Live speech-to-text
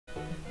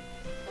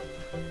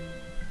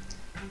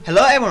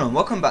Hello everyone and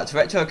welcome back to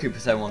Retro Cooper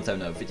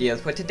 7170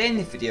 videos, where today in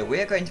this video we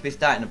are going to be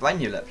starting a brand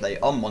new Let's Play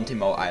on Monty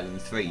Island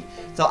 3.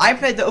 So I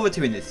played the other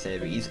two in this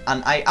series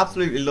and I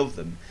absolutely love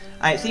them.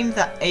 And it seems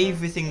that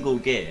every single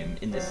game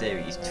in this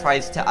series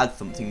tries to add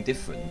something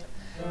different.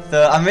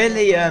 So I'm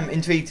really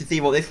intrigued to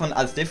see what this one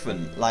adds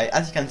different. Like,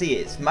 as you can see,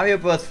 it's Mario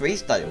Bros. 3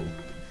 style.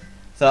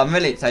 So I'm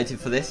really excited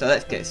for this, so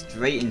let's get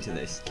straight into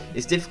this.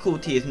 Its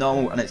difficulty is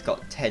normal and it's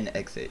got 10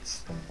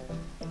 exits.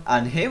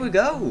 And here we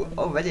go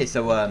already,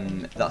 so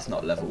that's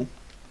not level.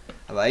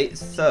 Alright,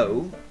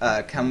 so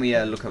can we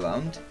look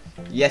around?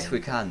 Yes we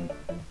can.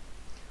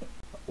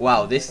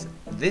 Wow, this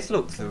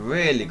looks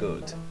really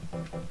good.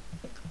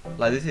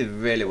 Like, this is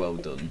really well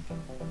done.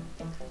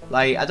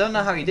 Like, I don't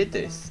know how he did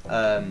this,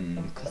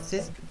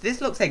 cause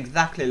this looks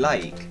exactly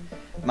like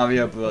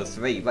Mario Bros.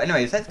 3. But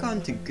anyways, let's go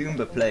on to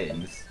Goomba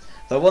Plains.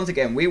 So once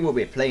again, we will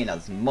be playing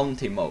as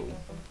Monty.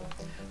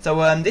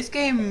 So this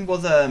game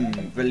was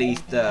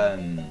released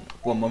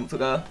 1 month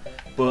ago,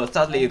 but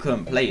sadly you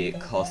couldn't play it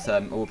because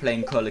we were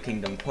playing Cola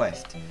Kingdom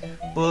Quest.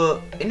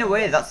 But in a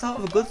way that's sort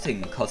of a good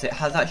thing, because it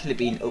has actually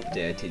been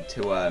updated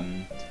to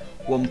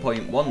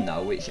 1.1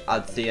 now, which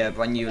adds the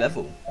brand new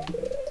level.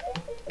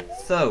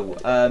 So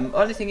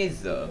only thing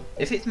is though,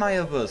 if it's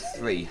Mario Bros.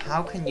 3,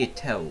 how can you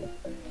tell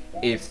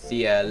if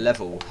the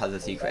level has a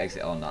secret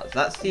exit or not?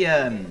 That's the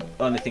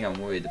only thing I'm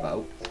worried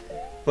about.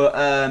 But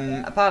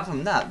apart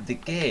from that, the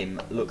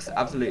game looks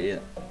absolutely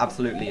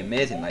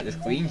amazing. Like, the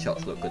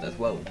screenshots look good as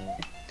well.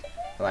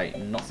 Right,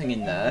 nothing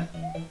in there.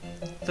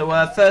 So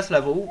first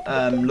level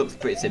looks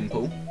pretty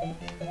simple.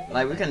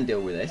 Like, we can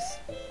deal with this.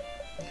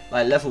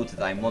 Like, level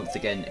design once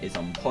again is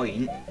on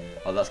point.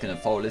 Oh, that's gonna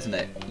fall, isn't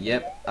it?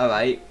 Yep.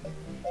 Alright,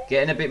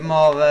 getting a bit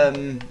more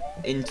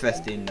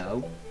interesting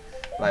now.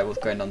 Right, what's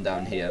going on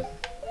down here?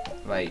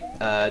 Right,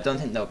 don't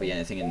think there'll be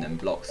anything in them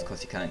blocks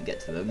because you can't get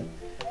to them.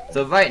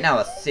 So right now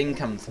I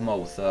think I'm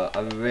small, so I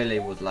really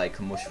would like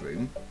a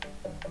mushroom.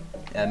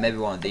 Maybe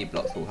one of these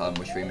blocks will have a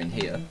mushroom in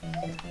here.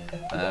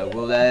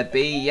 Will there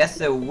be? Yes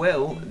there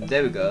will.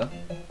 There we go.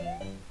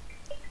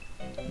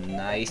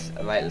 Nice.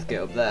 Alright, let's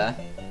get up there.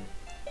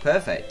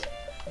 Perfect.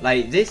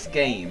 Like, this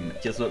game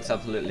just looks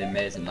absolutely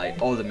amazing. Like,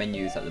 all the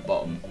menus at the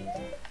bottom.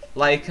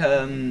 Like,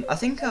 I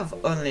think I've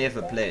only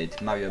ever played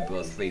Mario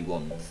Bros. 3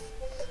 once.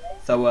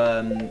 So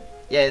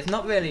yeah, it's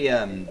not really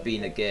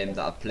been a game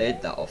that I've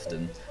played that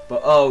often.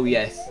 But oh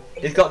yes,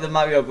 it's got the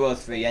Mario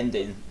Bros. 3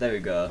 ending. There we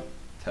go.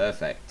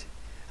 Perfect.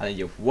 And it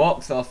just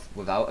walks off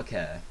without a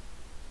care.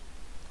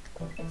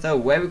 So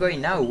where are we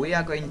going now? We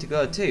are going to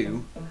go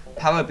to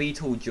Power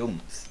Beetle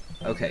Jumps.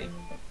 Okay.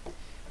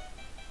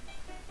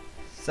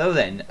 So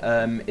then,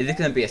 is it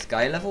going to be a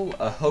sky level?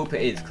 I hope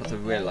it is, because I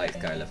really like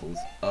sky levels.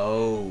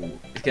 Oh,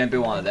 it's going to be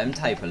one of them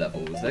type of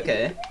levels.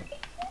 Okay.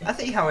 I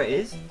see how it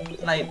is.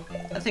 Like,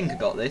 I think I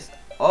got this.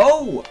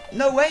 Oh,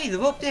 no way, they've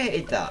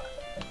updated that.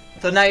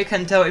 So now you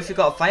can tell if you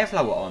got a fire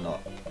flower or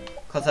not.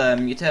 Because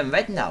you turn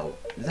red now.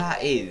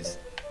 That is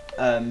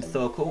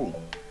so cool.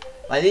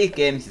 Like, these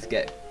games just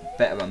get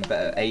better and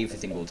better every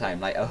single time.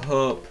 Like, I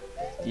hope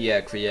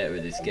the creator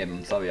of this game,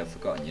 I'm sorry I've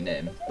forgotten your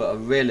name, but I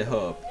really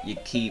hope you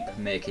keep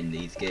making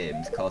these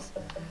games, because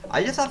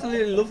I just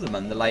absolutely love them,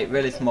 and they're like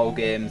really small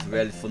games,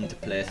 really fun to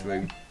play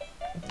through.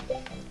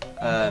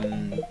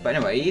 But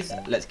anyways,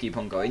 let's keep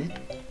on going.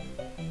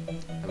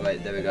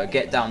 Alright, there we go.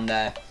 Get down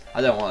there.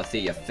 I don't want to see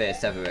your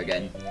face ever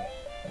again.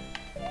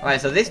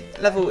 Alright, so this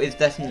level is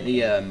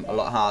definitely a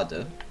lot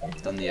harder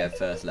than the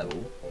first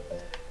level.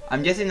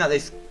 I'm guessing that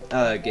this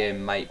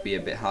game might be a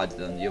bit harder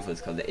than the others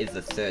because it is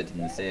the third in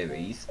the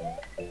series.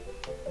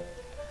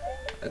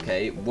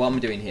 Okay, what am I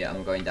doing here?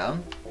 I'm going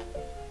down.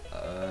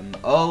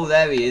 Oh,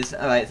 there he is.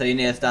 Alright, so you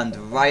need to stand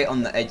right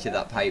on the edge of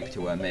that pipe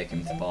to make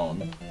him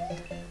spawn.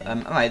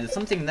 Alright, there's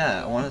something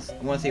there. I want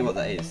to see what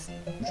that is.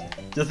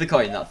 Just a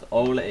coin, that's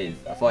all it is.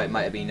 I thought it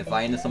might have been a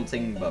vine or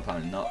something, but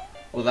apparently not.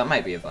 Oh, that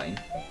might be a vine.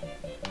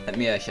 Let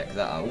me check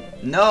that out.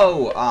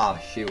 No! Ah,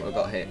 shoot, I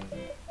got hit.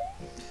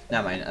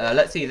 Never mind.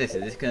 Let's see this.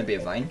 Is this going to be a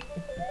vine?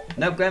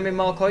 Nope, going to be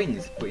more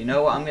coins. But you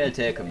know what? I'm going to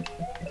take them.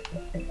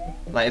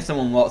 Like, if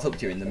someone walks up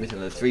to you in the middle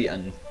of the street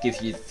and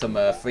gives you some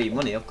free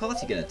money, of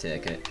course you're going to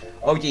take it.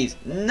 Oh, jeez.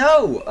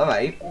 No!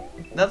 Alright.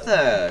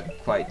 That's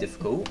quite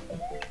difficult.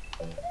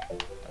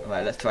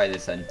 Alright, let's try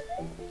this then.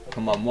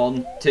 Come on,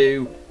 1,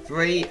 2,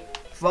 3,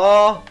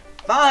 4,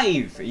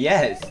 5!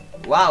 Yes!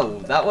 Wow,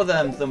 that was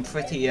some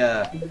pretty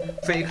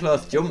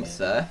close jumps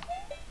there.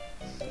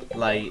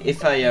 Like,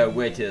 if I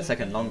waited a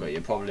second longer,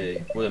 you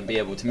probably wouldn't be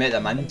able to make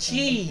them, and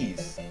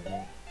jeez!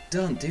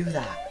 Don't do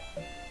that.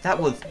 That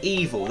was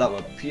evil, that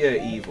was pure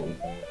evil.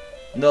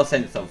 No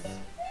sense of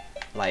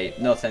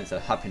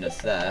happiness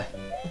there.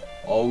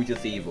 All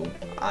just evil.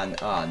 And,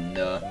 oh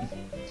no.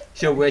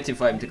 Sure, waiting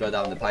for him to go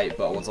down the pipe,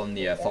 but I was on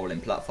the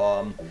falling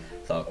platform,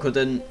 so I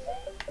couldn't.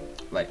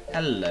 Right,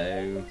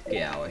 hello.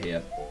 Get out of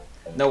here.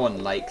 No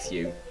one likes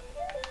you.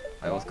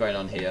 Right, what's going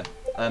on here?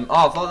 Oh,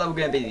 I thought that was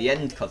going to be the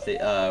end because it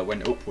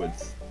went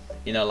upwards.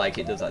 You know, like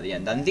it does at the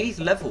end. And these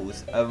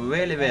levels are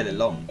really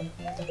long.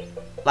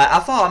 Like, I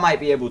thought I might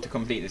be able to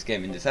complete this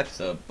game in this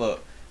episode,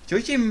 but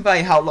Judging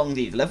by how long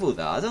these levels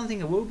are, I don't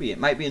think it will be. It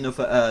might be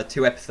another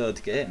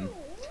 2-episode game,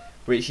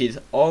 which is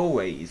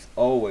always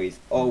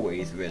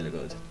really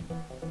good.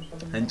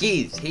 And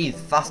geez, he's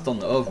fast on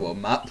the overworld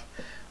map.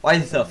 Why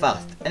is he so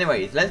fast?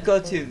 Anyways, let's go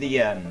to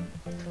the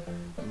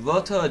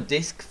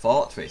Rotodisc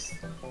Fortress.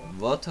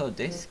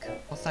 Rotodisc?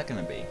 What's that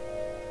gonna be?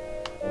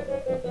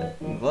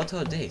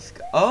 Rotodisc.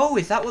 Oh,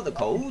 is that what they're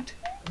called?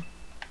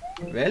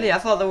 Really? I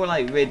thought they were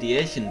like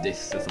radiation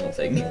discs or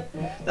something.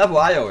 That's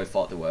what I always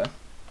thought they were.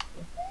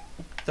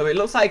 So it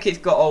looks like it's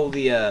got all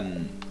the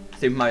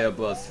Super Mario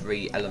Bros.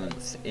 3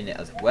 elements in it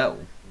as well.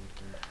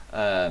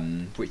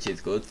 Which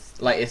is good.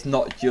 Like, it's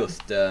not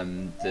just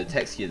the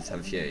textures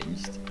have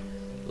changed.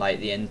 Like,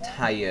 the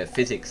entire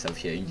physics have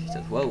changed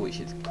as well, which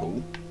is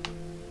cool.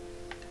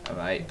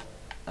 Alright.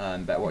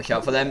 Better watch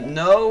out for them.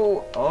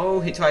 No! Oh,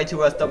 he tried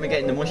to stop me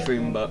getting the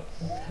mushroom, but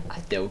I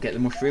still get the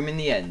mushroom in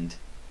the end.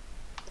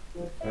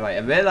 Right, I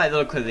really like the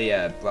look of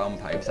the brown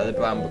pipes. Are they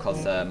brown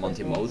because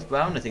Monty Mole's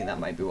brown? I think that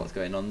might be what's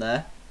going on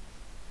there.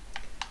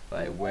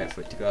 Right, wait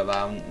for it to go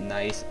around.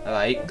 Nice.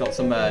 Alright, got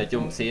some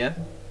jumps here.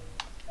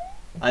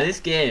 This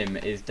game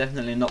is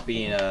definitely not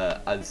being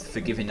as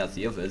forgiving as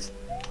the others.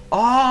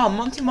 Oh,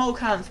 Monty Mole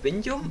can't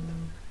spin jump?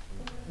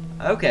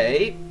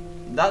 Okay,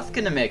 that's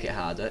gonna make it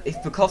harder. It's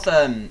because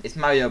it's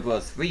Mario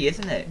Bros. 3,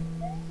 isn't it?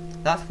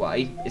 That's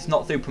why. It's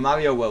not Super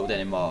Mario World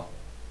anymore.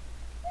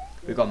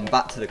 We've gone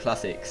back to the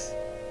classics.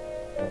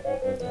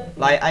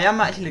 Like, I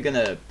am actually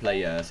gonna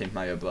play Super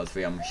Mario Bros.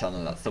 3 on my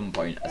channel at some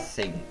point, I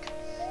think.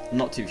 I'm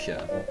not too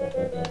sure.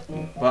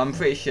 But I'm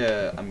pretty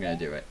sure I'm gonna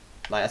do it.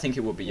 Like, I think it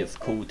would be just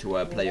cool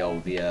to play all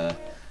the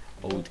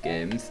old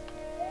games.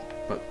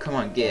 But come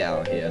on, get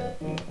out of here.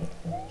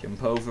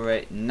 Jump over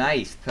it.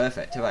 Nice,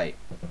 perfect, alright.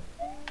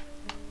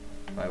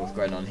 Right, what's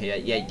going on here?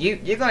 Yeah,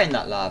 you go in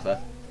that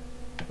lava.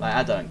 Like,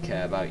 I don't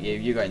care about you,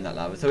 you go in that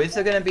lava. So is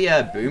there gonna be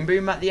a Boom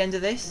Boom at the end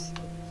of this?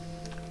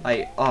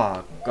 Like,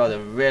 oh god, I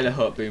really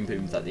hope Boom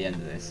Boom's at the end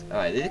of this.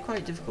 Alright, this is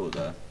quite difficult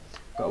though.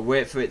 Gotta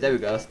wait for it, there we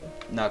go.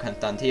 Now I can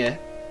stand here.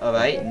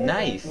 Alright,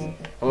 nice. Well,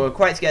 I was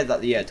quite scared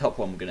that the top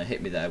one was gonna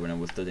hit me there when I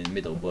was stood in the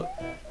middle, but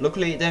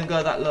luckily it didn't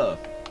go that low.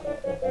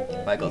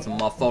 Right, got some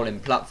more falling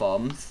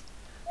platforms.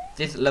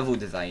 This level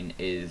design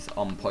is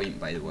on point,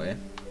 by the way.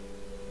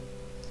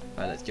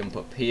 Right, let's jump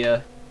up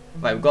here.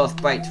 Right, we've got a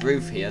spiked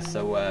roof here,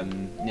 so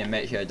yeah,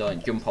 make sure I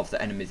don't jump off the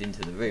enemies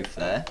into the roof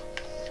there.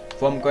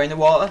 From going in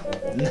the water.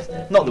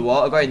 Not the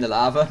water, going in the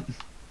lava.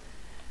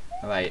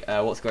 Alright,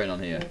 what's going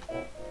on here?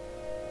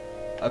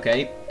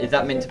 Okay, is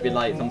that meant to be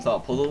like some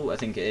sort of puzzle? I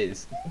think it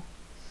is.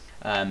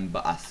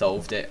 But I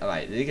solved it.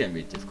 Alright, this is going to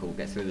be difficult.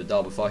 Get through the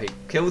door before he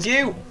kills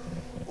you.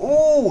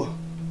 Ooh!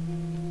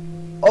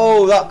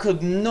 Oh, that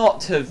could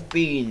not have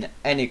been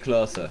any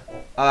closer.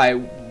 Alright,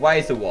 why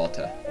is the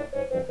water?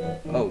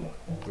 Oh,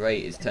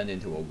 great, it's turned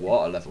into a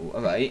water level.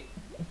 Alright.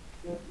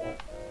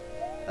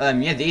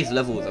 Yeah, these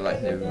levels are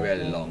actually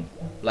really long.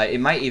 Like, it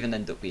might even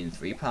end up being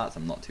 3 parts,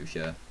 I'm not too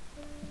sure.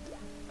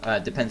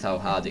 Depends how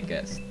hard it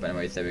gets. But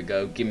anyways, there we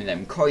go. Give me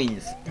them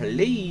coins,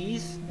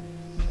 please.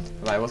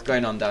 Right, what's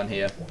going on down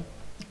here?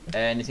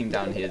 Anything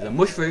down here? The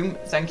mushroom.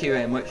 Thank you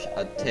very much.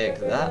 I'd take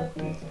that.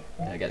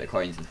 I get the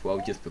coins as well,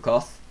 just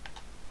because.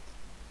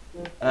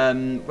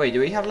 Wait, do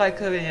we have like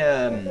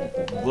a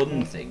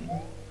run thing?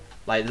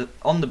 Like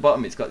on the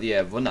bottom, it's got the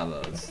run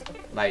arrows.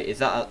 Like, is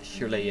that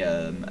actually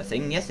a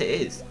thing? Yes, it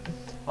is.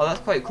 Oh,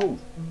 that's quite cool.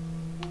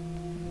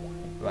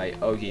 Right.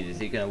 Oh, Jesus,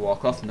 is he gonna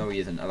walk off? No, he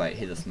isn't. Alright,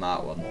 he's a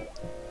smart one.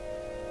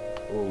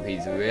 Oh,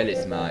 he's really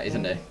smart,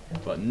 isn't he?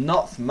 But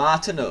not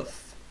smart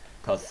enough,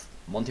 cause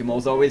Monty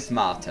Mole's always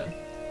smarter.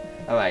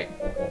 Alright,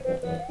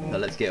 so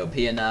let's get up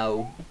here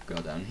now. Go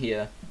down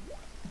here.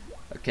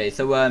 Okay,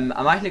 so I'm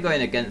actually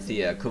going against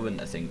the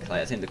current, I think.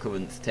 Like, I think the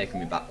current's taking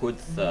me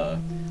backwards, so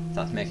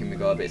that's making me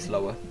go a bit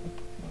slower.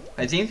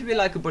 It seems to be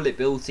like a Bullet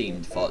Bill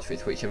themed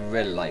fortress, which I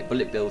really like.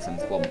 Bullet Bills and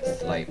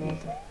swamps, like,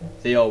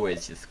 they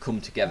always just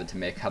come together to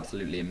make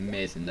absolutely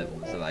amazing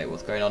levels. Alright,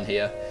 what's going on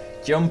here?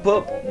 Jump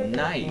up!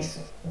 Nice!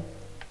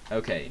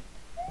 Okay.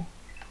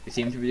 We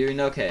seem to be doing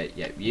okay.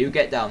 Yeah, you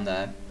get down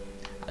there,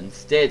 and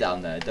stay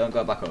down there, don't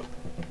go back up.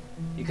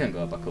 You can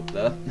go back up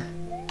though.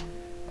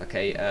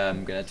 Okay,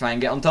 I'm gonna try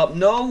and get on top.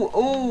 No!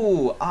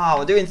 Ooh! Ah,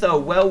 we're doing so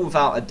well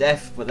without a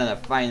death, but then I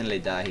finally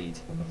died.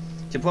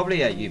 Should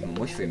probably use my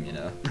mushroom, you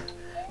know.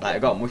 Like, I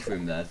got a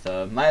mushroom there,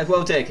 so might as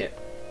well take it.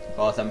 Of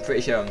course, I'm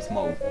pretty sure I'm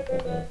small.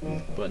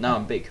 But now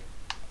I'm big.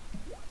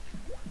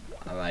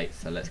 Alright,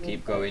 so let's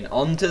keep going.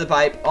 Onto the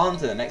pipe,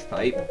 onto the next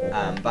pipe,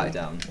 and back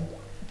down.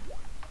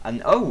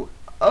 And oh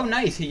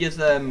nice, he just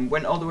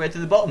went all the way to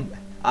the bottom.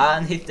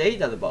 And he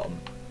stayed at the bottom.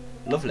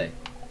 Lovely.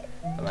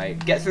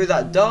 Alright, get through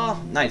that door.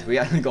 Nice, we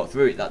actually got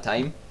through it that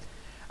time.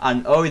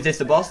 And oh, is this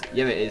the boss?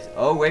 Yeah, it is.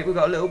 Oh wait, we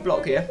got a little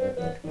block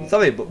here.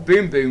 Sorry, but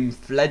Boom Boom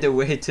fled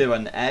away to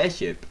an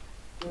airship.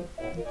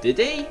 Did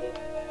he?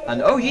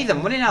 And oh jeez,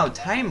 I'm running out of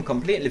time.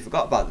 Completely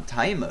forgot about the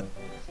timer.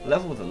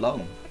 Levels are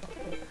long.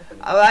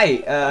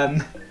 Alright,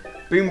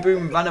 Boom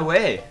Boom ran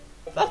away.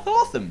 That's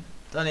awesome.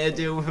 Don't need to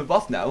deal with a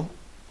boss now.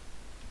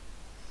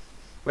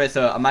 Wait,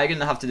 so am I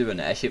gonna have to do an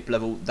airship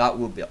level? That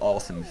would be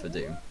awesome if I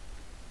do.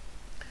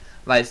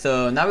 Right,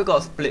 so now we've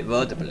got a split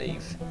road, I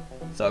believe.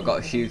 So I've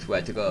got to choose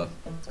where to go.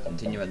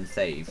 Continue and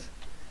save.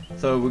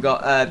 So we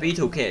got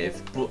Beetle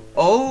Cave, but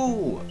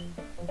oh,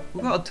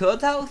 we got a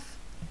Toad House.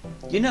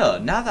 You know,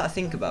 now that I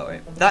think about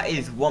it, that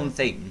is one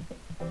thing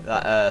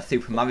that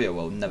Super Mario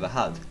World never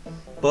had.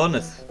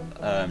 Bonus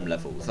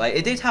levels. Like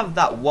it did have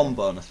that one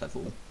bonus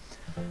level,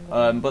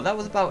 but that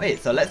was about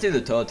it. So let's do the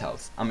Toad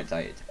House. I'm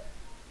excited.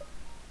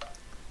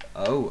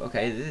 Oh,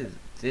 okay, this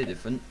is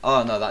different.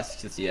 Oh no,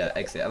 that's just the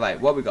exit. Alright,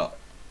 what we got?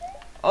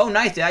 Oh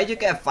nice, did I just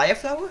get a fire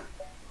flower?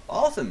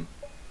 Awesome.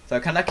 So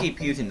can I keep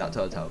using that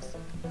Toad House?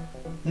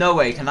 No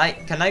way, can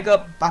I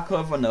go back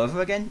over and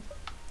over again?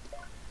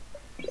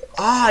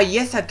 Ah,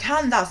 yes I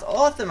can, that's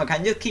awesome. I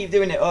can just keep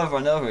doing it over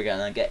and over again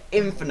and get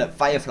infinite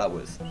fire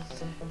flowers.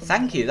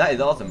 Thank you, that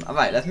is awesome.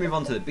 Alright, let's move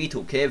on to the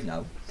Beetle Cave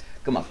now.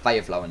 Got my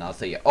fire flower now,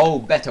 so you all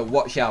better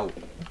watch out.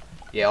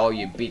 Yeah, all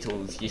you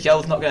beetles, your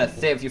shell's not gonna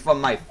save you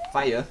from my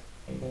fire.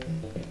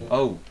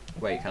 Oh,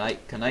 wait,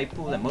 can I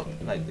pull them up?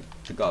 Like,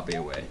 there gotta be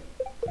a way.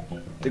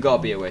 There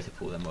gotta be a way to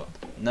pull them up.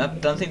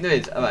 Nope, don't think there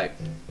is. Alright.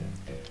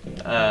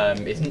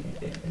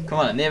 Come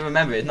on, I need to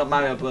remember, it's not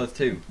Mario Bros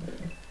 2.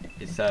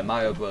 It's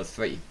Mario Bros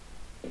 3.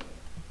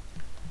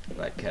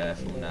 Right,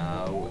 careful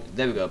now.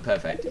 There we go,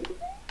 perfect.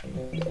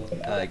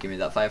 Give me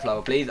that fire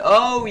flower, please.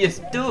 Oh, you're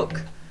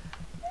stuck!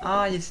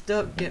 Ah, you're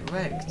stuck, get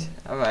wrecked.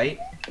 Alright.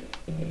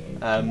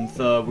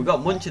 So we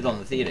got munches on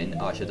the ceiling.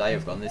 Or should I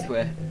have gone this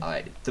way?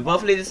 Alright, they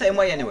both lead the same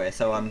way anyway,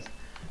 so I'm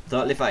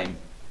totally fine.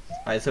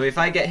 Alright, so if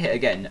I get hit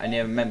again, I need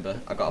to remember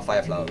I got a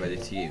fire flower ready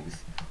to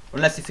use.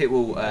 Unless if it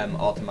will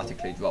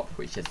automatically drop,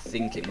 which I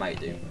think it might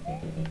do.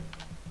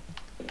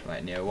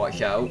 Right, Neo,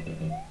 watch out.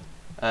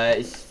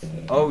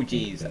 Oh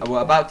geez, I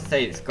was about to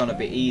say it's gonna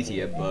be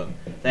easier, but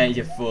then it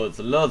just throws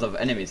loads of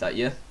enemies at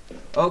you.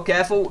 Oh,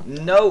 careful!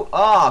 No!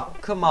 Ah,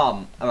 come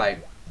on! Alright,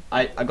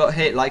 I got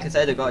hit. Like I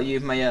said, I gotta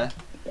use my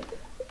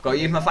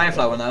fire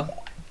flower now.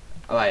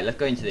 Alright, let's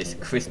go into this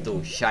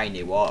crystal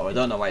shiny water. I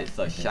don't know why it's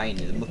so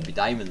shiny. There must be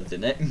diamonds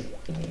in it.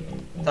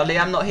 Sadly,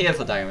 I'm not here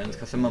for diamonds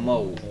because I'm a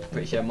mole.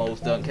 Pretty sure moles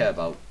don't care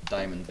about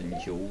diamonds and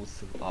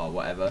jewels or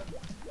whatever.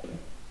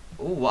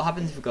 Oh, what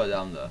happens if we go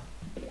down there?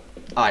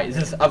 Alright,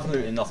 there's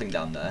absolutely nothing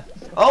down there.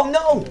 Oh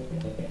no!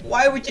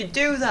 Why would you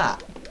do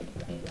that?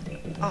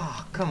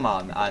 Ah, oh, come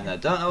on, and I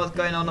don't know what's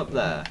going on up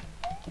there.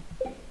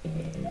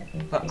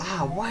 But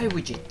why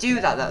would you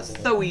do that?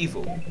 That's so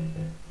evil.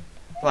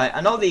 Right,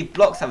 and all these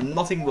blocks have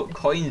nothing but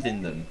coins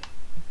in them.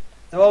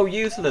 They're all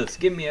useless.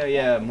 Give me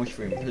a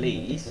mushroom,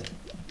 please.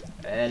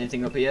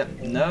 Anything up here?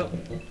 No.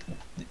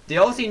 They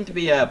all seem to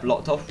be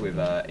blocked off with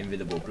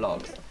invisible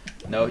blocks.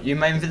 No, use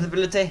my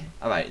invisibility.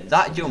 Alright,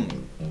 that jump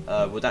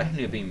would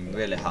actually have been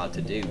really hard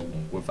to do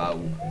without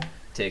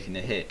taking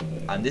a hit.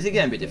 And this is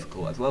going to be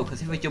difficult as well,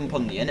 because if I jump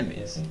on the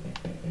enemies,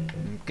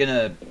 I'm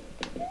gonna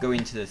go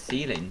into the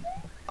ceiling.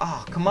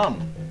 Ah, come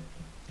on.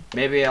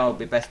 Maybe I'll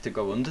be best to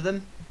go under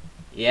them.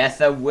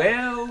 Yes, I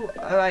will.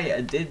 Alright,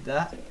 I did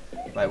that.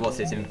 Right, what's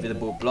this?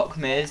 Invisible block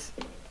maze?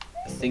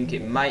 I think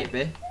it might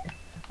be.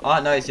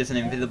 Oh, no, it's just an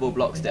invisible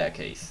block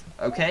staircase.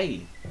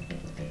 Okay.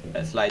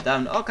 Let's slide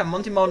down. Oh, can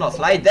Monty Mole not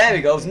slide? There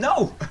he goes.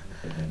 No!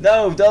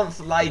 No, don't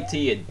slide to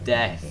your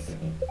death.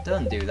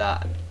 Don't do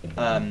that.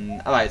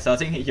 Alright, so I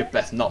think it's your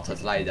best not to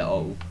slide at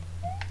all.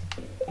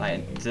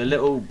 Right, there's a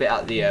little bit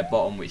at the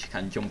bottom which you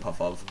can jump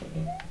off of.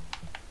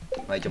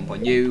 Right, jump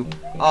on you.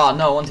 Oh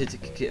no, I wanted to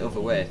kick it other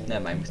way.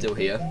 Never mind, we're still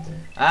here.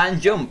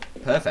 And jump.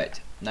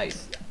 Perfect.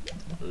 Nice.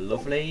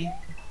 Lovely.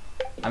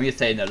 I'm just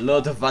saying a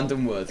load of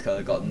random words because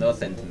I've got no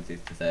sentences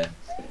to say.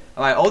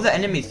 Alright, all the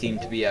enemies seem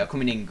to be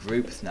coming in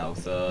groups now,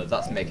 so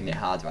that's making it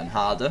harder and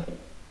harder.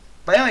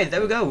 But anyway,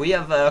 there we go. We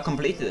have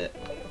completed it.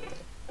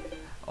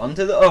 On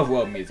to the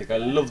overworld music. I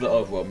love the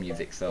overworld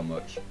music so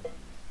much.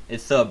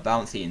 It's so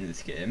bouncy in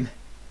this game.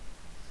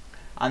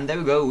 And there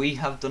we go, we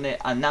have done it,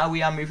 and now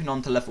we are moving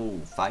on to level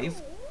 5.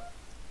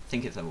 I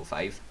think it's level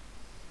 5.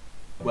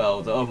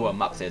 Well, the overworld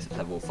map says it's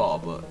level 4,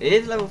 but it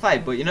is level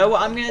 5. But you know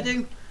what I'm going to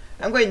do?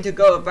 I'm going to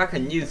go back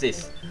and use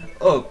this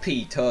OP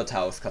Toad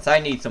House, because I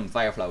need some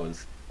fire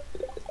flowers.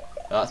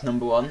 So that's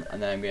number 1,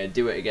 and then I'm going to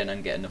do it again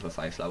and get another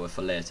fire flower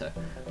for later.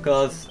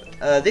 Because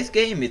this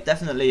game is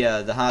definitely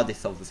the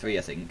hardest of the 3,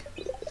 I think.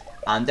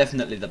 And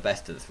definitely the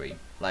best of the 3.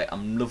 Like,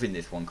 I'm loving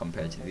this one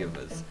compared to the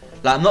others.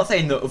 Like, I'm not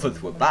saying the others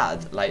were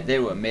bad. Like, they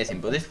were amazing.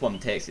 But this one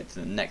takes it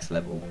to the next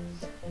level.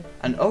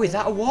 And, oh, is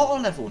that a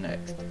water level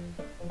next?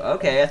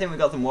 Okay, I think we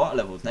got some water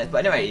levels next.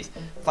 But anyways,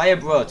 Fire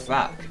Bro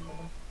Track.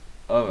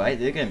 Alright,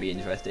 they're going to be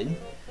interesting.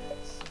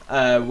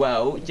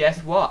 Well,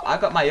 guess what? I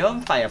got my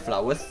own fire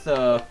flowers.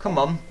 So, come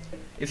on.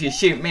 If you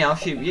shoot me, I'll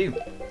shoot you.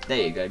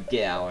 There you go.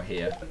 Get out of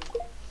here.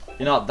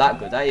 You're not that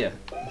good, are you?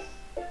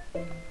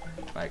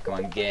 Right, come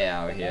on, get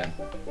out of here.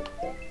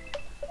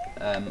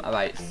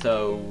 Alright,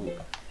 so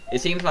it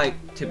seems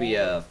like to be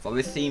a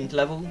forest themed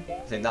level.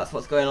 I think that's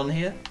what's going on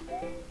here.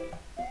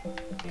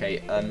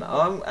 Okay,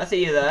 oh, I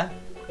see you there.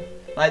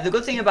 Like, the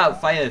good thing about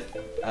Fire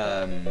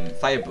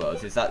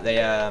Bros is that they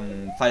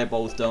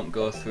fireballs don't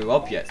go through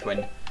objects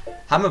when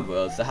Hammer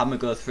Bros, the hammer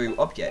goes through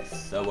objects.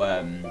 So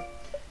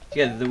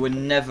yeah, they were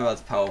never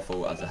as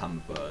powerful as a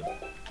Hammer Bros.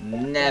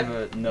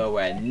 Never,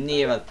 nowhere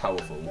near as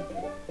powerful.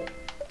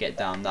 Get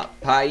down that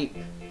pipe.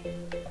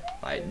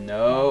 Right,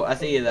 no, I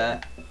see you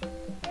there.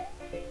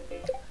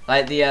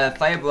 Like the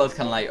fire bros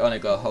can like only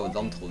go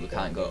horizontal, they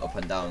can't go up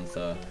and down,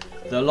 so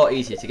they're a lot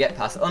easier to get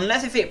past.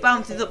 Unless if it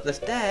bounces up the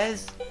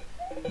stairs.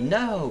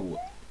 No.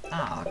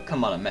 Ah,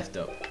 come on, I messed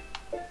up.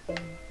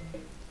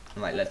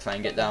 Right, let's try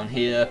and get down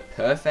here.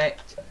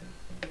 Perfect.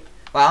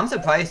 Well, I'm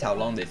surprised how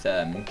long this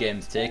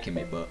game's taking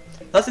me, but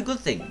that's a good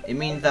thing. It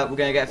means that we're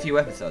going to get a few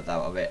episodes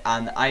out of it,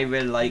 and I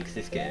really like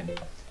this game.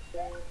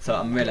 So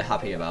I'm really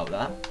happy about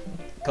that.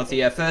 Because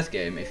the first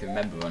game, if you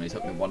remember, only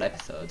took me 1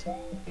 episode.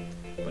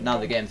 But now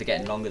the games are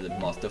getting longer, there's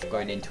more stuff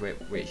going into it,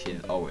 which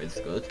is always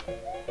good.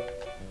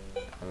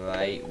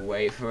 Alright,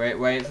 wait for it,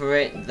 wait for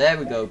it. There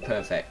we go,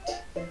 perfect.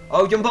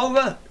 Oh, jump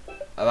over!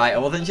 Alright, I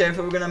wasn't sure if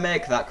we were going to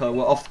make that because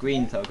we're off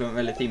screen, so I couldn't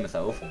really see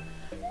myself.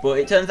 But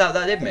it turns out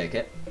that I did make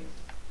it.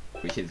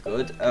 Which is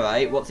good.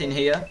 Alright, what's in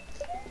here?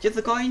 Just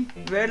a coin?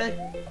 Really?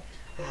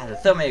 Ah,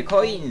 there's so many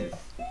coins!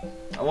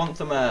 I want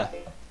some, I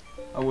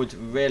would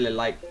really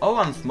like... Oh,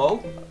 I'm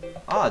small?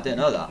 Oh, I didn't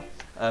know that.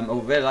 I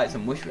would really like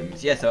some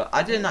mushrooms. Yeah, so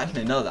I didn't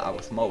actually know that I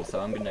was small, so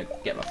I'm going to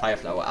get my fire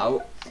flower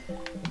out.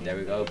 There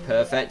we go,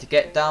 perfect.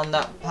 Get down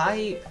that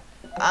pipe.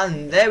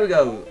 And there we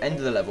go, end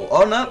of the level.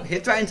 Oh no,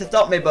 he's trying to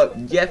stop me,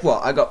 but guess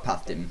what? I got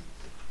past him.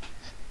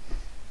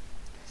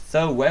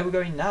 So, where are we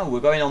going now?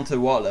 We're going on to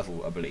the water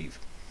level, I believe.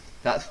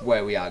 That's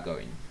where we are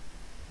going.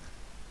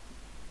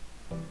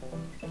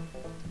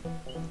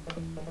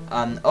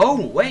 And,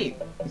 oh, wait.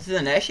 Is there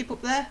an airship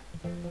up there?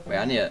 Wait,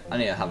 I need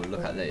to have a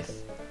look at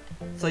this.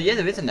 So yeah,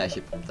 there is an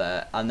airship up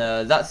there, and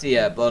that's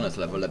the bonus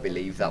level, I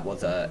believe, that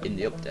was in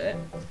the update.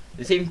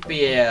 There seems to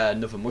be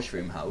another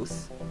mushroom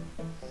house.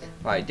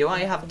 Right, do I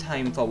have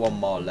time for 1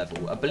 more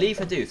level? I believe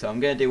I do, so I'm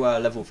going to do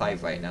level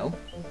 5 right now.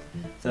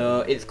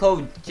 So it's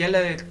called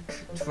Jellyfishy.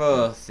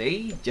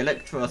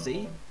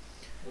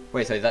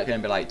 Wait, so is that going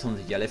to be like tons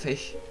of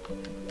jellyfish?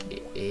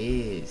 It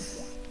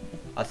is.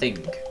 I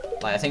think.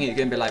 Like, I think it's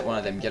going to be like one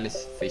of them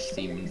jellyfish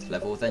themed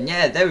levels, and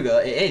yeah, there we go,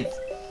 it is.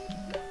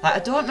 Like, I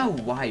don't know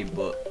why,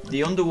 but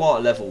the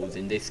underwater levels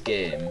in this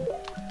game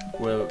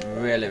were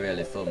really,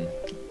 really fun.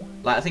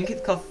 Like, I think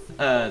it's because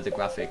the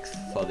graphics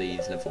for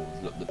these levels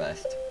look the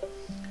best.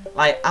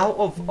 Like, out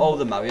of all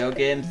the Mario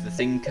games, I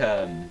think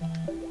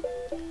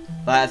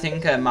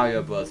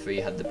Mario Bros. 3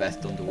 had the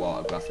best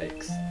underwater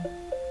graphics.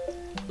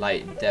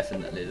 Like,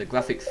 definitely. The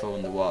graphics for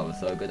underwater were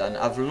so good, and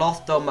I've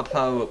lost all my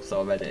power-ups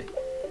already.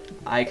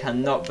 I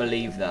cannot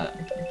believe that.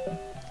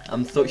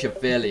 I'm such a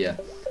failure.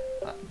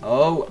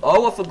 Oh,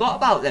 I forgot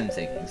about them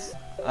things.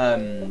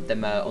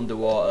 Them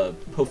underwater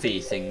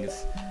puffy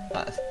things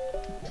that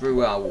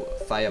threw out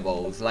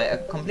fireballs. Like, I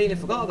completely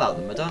forgot about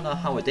them. I don't know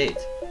how I did.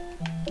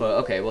 But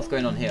okay, what's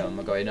going on here? Am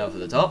I going over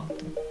the top?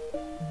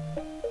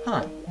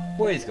 Huh,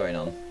 what is going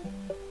on?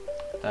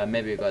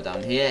 Maybe we go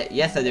down here.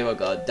 Yes, I do. I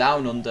go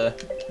down under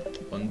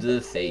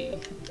the sea.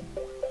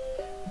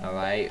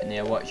 Alright, need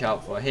to watch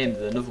out for him.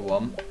 There's another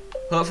one.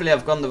 Hopefully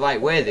I've gone the right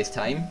way this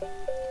time.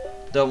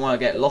 Don't want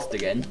to get lost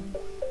again.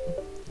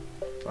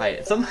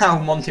 Right, somehow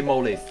Monty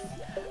Mole is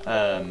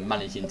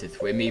managing to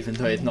swim even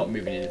though he's not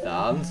moving his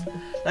arms.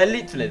 Like,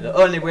 literally, the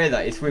only way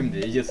that he swims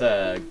is he just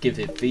gives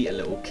his feet a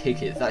little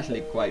kick. It's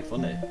actually quite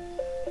funny.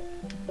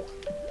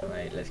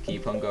 Alright, let's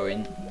keep on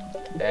going.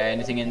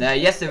 Anything in there?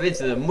 Yes, there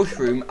is a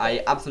mushroom.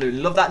 I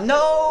absolutely love that.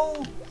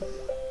 No!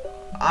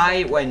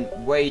 I went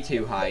way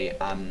too high.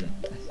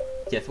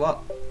 Guess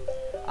what?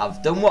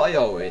 I've done what I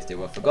always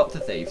do. I forgot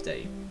to save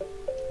state.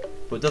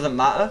 But it doesn't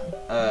matter,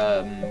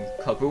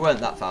 because we weren't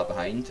that far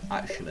behind,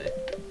 actually.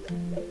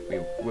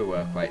 We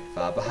were quite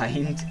far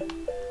behind.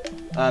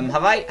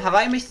 Have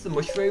I missed the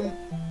mushroom?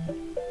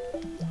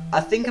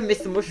 I think I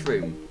missed the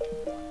mushroom.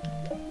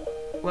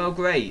 Well,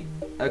 great.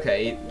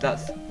 Okay,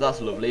 that's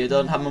lovely. I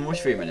don't have my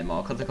mushroom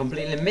anymore, because I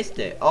completely missed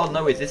it. Oh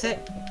no, is this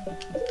it?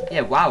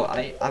 Yeah, wow,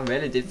 I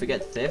really did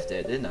forget to save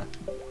state, didn't I?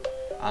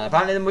 And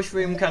apparently the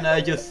mushroom can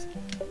just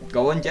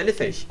go on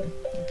jellyfish.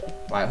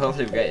 Right,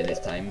 hopefully we get it this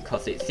time,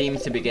 because it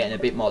seems to be getting a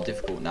bit more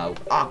difficult now.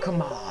 Oh,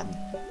 come on!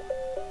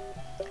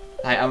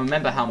 I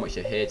remember how much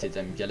I hated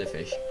them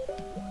jellyfish.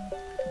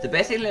 They're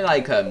basically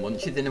like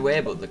munchers in a way,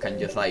 but they can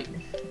just like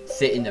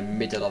sit in the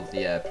middle of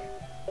the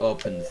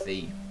open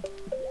sea.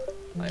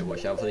 Right,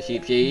 watch out for the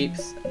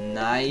sheeps.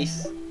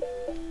 Nice.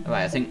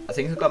 Alright, I think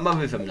I've got my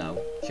rhythm now.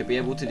 Should be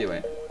able to do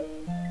it.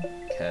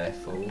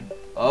 Careful.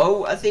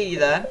 Oh, I see you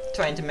there.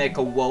 Trying to make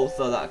a wall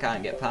so that I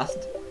can't get past.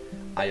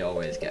 I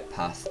always get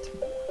past.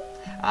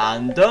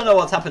 And don't know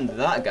what's happened to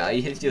that guy.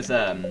 He's just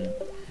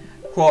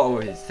quarter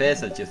of his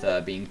face has just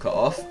been cut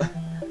off.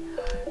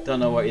 Don't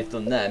know what he's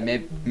done there.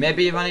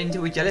 Maybe he ran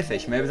into a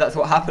jellyfish. Maybe that's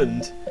what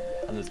happened.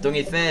 And it stung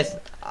his face.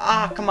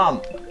 Ah, come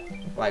on.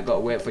 Right, gotta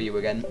wait for you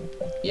again.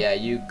 Yeah,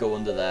 you go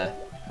under there.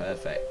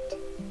 Perfect.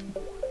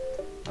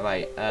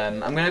 Alright, I'm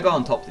gonna go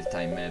on top this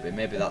time.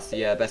 Maybe that's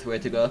the best way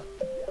to go.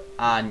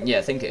 And yeah,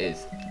 I think it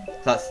is.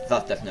 That's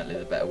definitely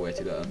the better way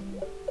to go.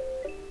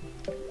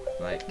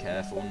 Right,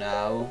 careful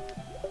now.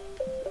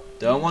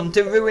 Don't want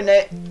to ruin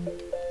it.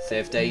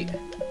 Save state.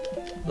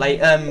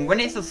 Like, when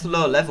it's a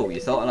slow level, you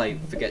sort of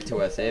like forget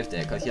to save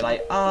state because you're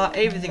like,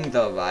 everything's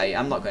alright,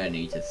 I'm not going to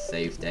need to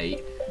save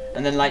state.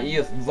 And then like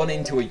you just run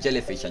into a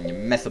jellyfish and you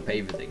mess up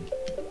everything.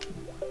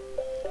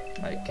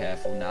 Right,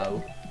 careful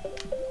now.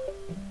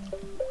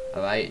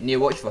 Alright, need to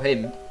watch for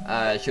him.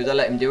 Should I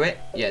let him do it?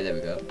 Yeah, there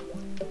we go.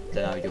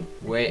 Then I'll just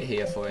wait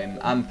here for him.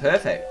 I'm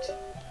perfect.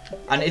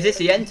 And is this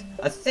the end?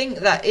 I think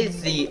that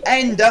is the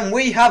end and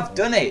we have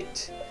done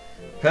it.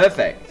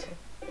 Perfect.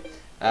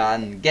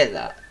 And get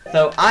that.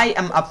 So I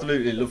am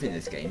absolutely loving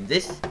this game.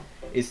 This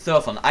is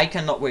so fun. I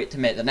cannot wait to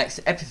make the next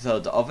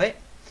episode of it.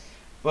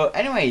 But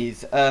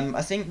anyways,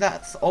 I think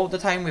that's all the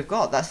time we've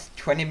got. That's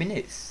 20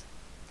 minutes.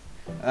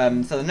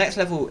 So the next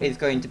level is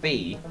going to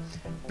be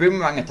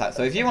Boomerang Attack.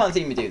 So if you want to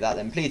see me do that,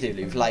 then please do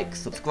leave a like,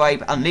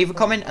 subscribe, and leave a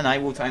comment, and I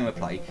will try and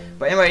reply.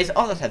 But anyways,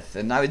 all that has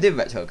said, now I did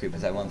Retro Cooper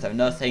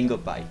 717 saying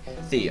goodbye.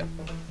 See you.